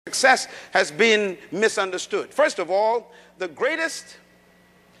Success has been misunderstood. First of all, the greatest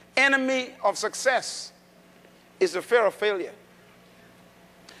enemy of success is the fear of failure.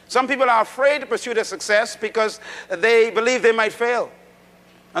 Some people are afraid to pursue their success because they believe they might fail,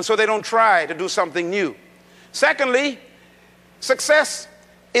 and so they don't try to do something new. Secondly, success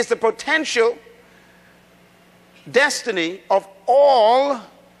is the potential destiny of all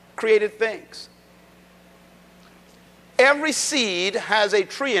created things. Every seed has a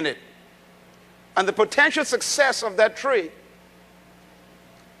tree in it, and the potential success of that tree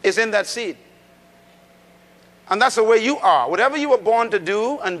is in that seed. And that's the way you are. Whatever you were born to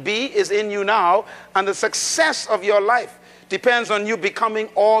do and be is in you now, and the success of your life depends on you becoming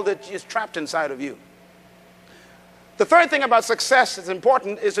all that is trapped inside of you. The third thing about success that's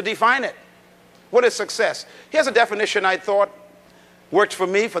important is to define it. What is success? Here's a definition I thought worked for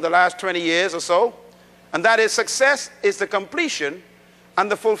me for the last 20 years or so. And that is, success is the completion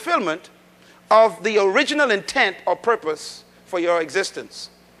and the fulfillment of the original intent or purpose for your existence,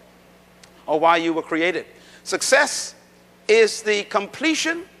 or why you were created. Success is the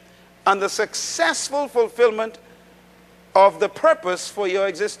completion and the successful fulfillment of the purpose for your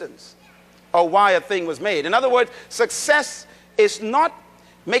existence, or why a thing was made. In other words, success is not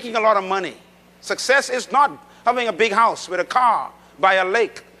making a lot of money. Success is not having a big house with a car by a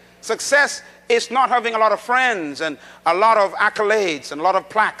lake. Success is not having a lot of friends and a lot of accolades and a lot of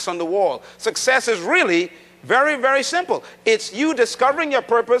plaques on the wall. Success is really very, very simple. It's you discovering your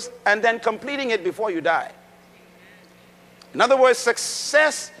purpose and then completing it before you die. In other words,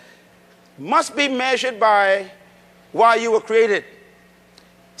 success must be measured by why you were created.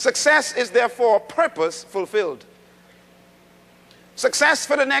 Success is therefore purpose fulfilled. Success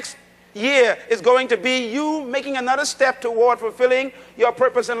for the next year is going to be you making another step toward fulfilling your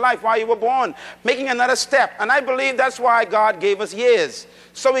purpose in life, why you were born, making another step. And I believe that's why God gave us years,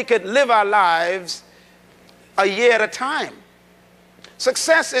 so we could live our lives a year at a time.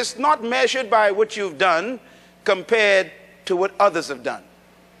 Success is not measured by what you've done compared to what others have done.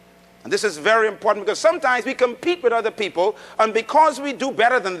 And this is very important, because sometimes we compete with other people, and because we do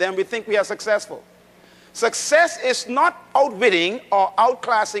better than them, we think we are successful. Success is not outwitting or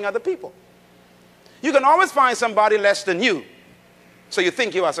outclassing other people. You can always find somebody less than you, so you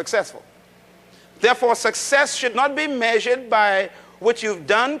think you are successful. Therefore, success should not be measured by what you've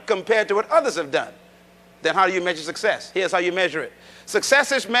done compared to what others have done. Then how do you measure success? Here's how you measure it.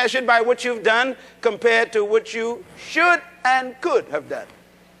 Success is measured by what you've done compared to what you should and could have done.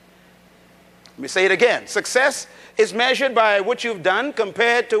 Let me say it again. Success is measured by what you've done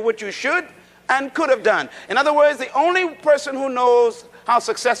compared to what you should and could have done. In other words, the only person who knows how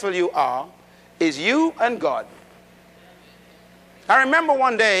successful you are is you and God. I remember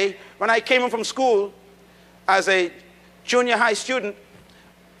one day when I came home from school as a junior high student,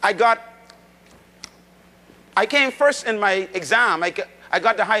 I came first in my exam. I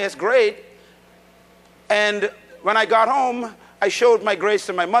got the highest grade, and when I got home, I showed my grades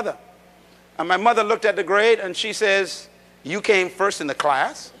to my mother. And my mother looked at the grade and she says, "You came first in the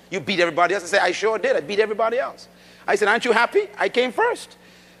class? You beat everybody else." I said, "I sure did. I beat everybody else." I said, "Aren't you happy? I came first."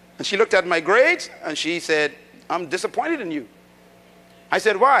 And she looked at my grades and she said, "I'm disappointed in you." I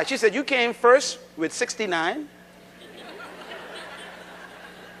said, "Why?" She said, "You came first with 69.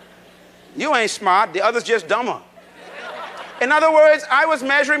 You ain't smart. The others just dumber." In other words, I was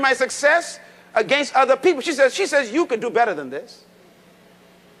measuring my success against other people. She says, "You could do better than this."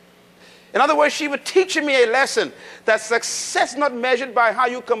 In other words, she was teaching me a lesson that success is not measured by how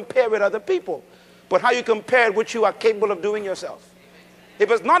you compare with other people, but how you compare what you are capable of doing yourself. It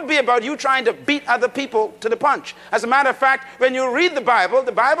must not be about you trying to beat other people to the punch. As a matter of fact, when you read the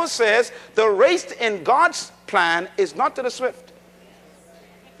Bible says the race in God's plan is not to the swift.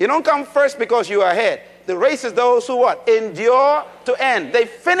 You don't come first because you are ahead. The race is those who what? Endure to end. They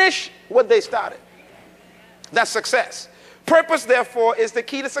finish what they started. That's success. Purpose, therefore, is the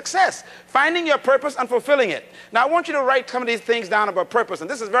key to success. Finding your purpose and fulfilling it. Now, I want you to write some of these things down about purpose, and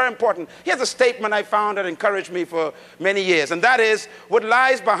this is very important. Here's a statement I found that encouraged me for many years, and that is, what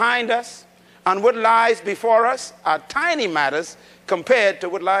lies behind us and what lies before us are tiny matters compared to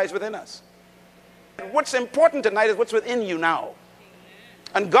what lies within us. What's important tonight is what's within you now.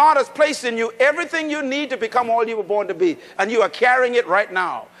 And God has placed in you everything you need to become all you were born to be, and you are carrying it right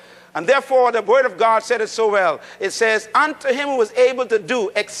now. And therefore, the word of God said it so well. It says, "Unto him who was able to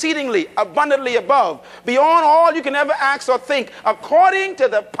do exceedingly abundantly above, beyond all you can ever ask or think, according to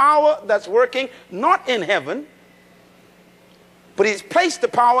the power that's working, not in heaven, but he's placed the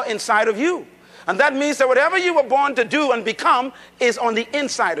power inside of you." And that means that whatever you were born to do and become is on the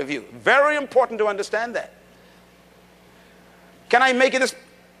inside of you. Very important to understand that. Can I make it this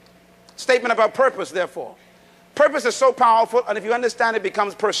Statement about purpose, therefore. Purpose is so powerful, and if you understand it, it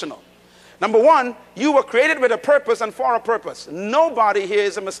becomes personal. Number one, you were created with a purpose and for a purpose. Nobody here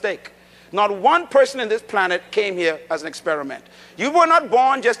is a mistake. Not one person in this planet came here as an experiment. You were not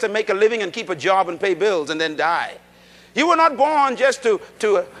born just to make a living and keep a job and pay bills and then die. You were not born just to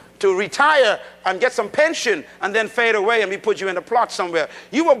retire and get some pension and then fade away and we put you in a plot somewhere.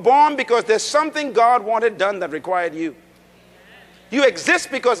 You were born because there's something God wanted done that required you. You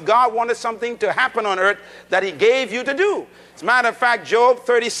exist because God wanted something to happen on earth that he gave you to do. As a matter of fact, Job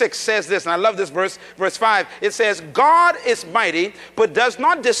 36 says this, and I love this verse, verse 5. It says, God is mighty, but does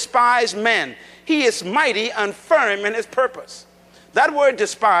not despise men. He is mighty and firm in his purpose. That word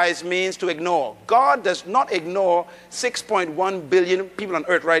despise means to ignore. God does not ignore 6.1 billion people on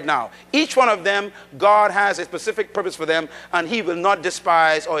earth right now. Each one of them, God has a specific purpose for them, and he will not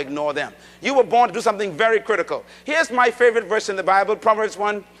despise or ignore them. You were born to do something very critical. Here's my favorite verse in the Bible, Proverbs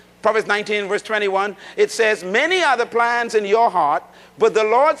 19, verse 21. It says, many are the plans in your heart, but the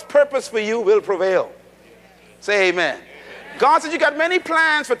Lord's purpose for you will prevail. Say amen. God said you got many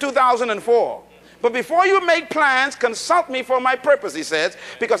plans for 2004. But before you make plans, consult me for my purpose, he says,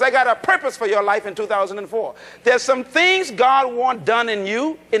 because I got a purpose for your life in 2004. There's some things God wants done in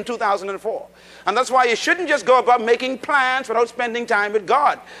you in 2004. And that's why you shouldn't just go about making plans without spending time with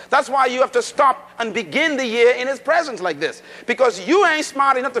God. That's why you have to stop and begin the year in his presence like this, because you ain't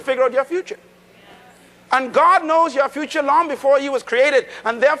smart enough to figure out your future. And God knows your future long before you was created,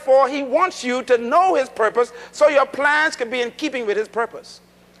 and therefore he wants you to know his purpose so your plans can be in keeping with his purpose.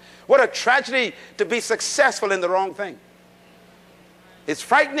 What a tragedy to be successful in the wrong thing. It's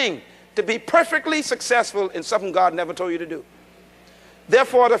frightening to be perfectly successful in something God never told you to do.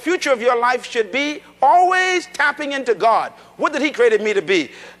 Therefore, the future of your life should be always tapping into God. What did he create me to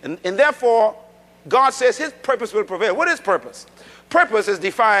be? And therefore, God says his purpose will prevail. What is purpose? Purpose is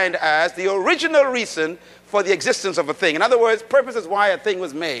defined as the original reason for the existence of a thing. In other words, purpose is why a thing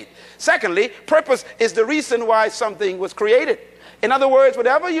was made. Secondly, purpose is the reason why something was created. In other words,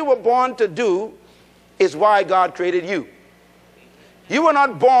 whatever you were born to do is why God created you. You were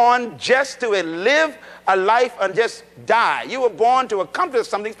not born just to live a life and just die. You were born to accomplish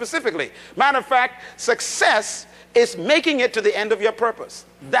something specifically. Matter of fact, success is making it to the end of your purpose.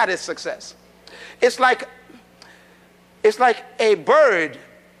 That is success. It's like a bird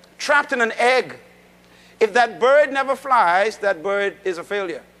trapped in an egg. If that bird never flies, that bird is a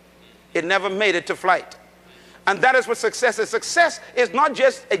failure. It never made it to flight. And that is what success is. Success is not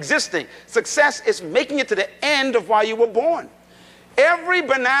just existing. Success is making it to the end of why you were born. Every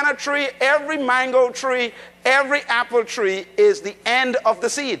banana tree, every mango tree, every apple tree is the end of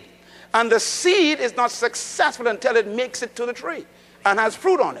the seed. And the seed is not successful until it makes it to the tree and has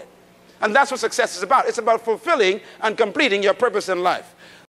fruit on it. And that's what success is about. It's about fulfilling and completing your purpose in life.